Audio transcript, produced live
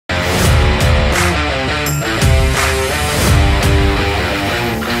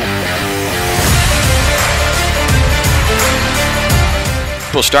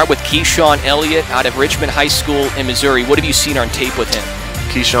We'll start with Keyshawn Elliot out of Richmond High School in Missouri. What have you seen on tape with him?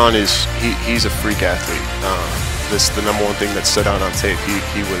 Keyshawn he's a freak athlete. This is the number one thing that stood out on tape.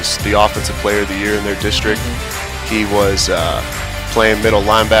 He was the offensive player of the year in their district. He was playing middle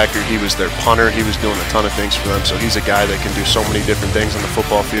linebacker. He was their punter. He was doing a ton of things for them. So he's a guy that can do so many different things on the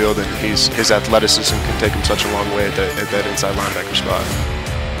football field, and his athleticism can take him such a long way at that inside linebacker spot.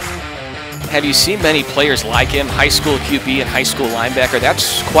 Have you seen many players like him, high school QB and high school linebacker?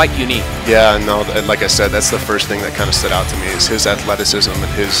 That's quite unique. Yeah, no, like I said, that's the first thing that kind of stood out to me is his athleticism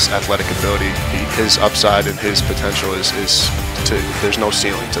and his athletic ability. His upside and his potential there's no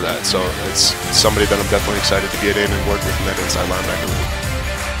ceiling to that. So it's somebody that I'm definitely excited to get in and work with in that inside linebacker room.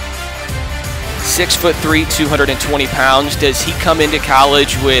 6'3", 220 pounds. Does he come into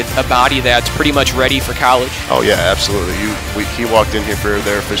college with a body that's pretty much ready for college? Oh yeah, absolutely. He walked in here for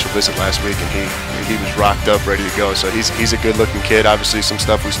their official visit last week, and he was rocked up, ready to go. So he's a good-looking kid. Obviously, some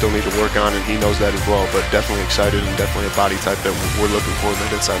stuff we still need to work on, and he knows that as well. But definitely excited, and definitely a body type that we're looking for in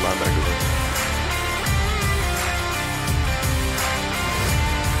that inside linebacker room.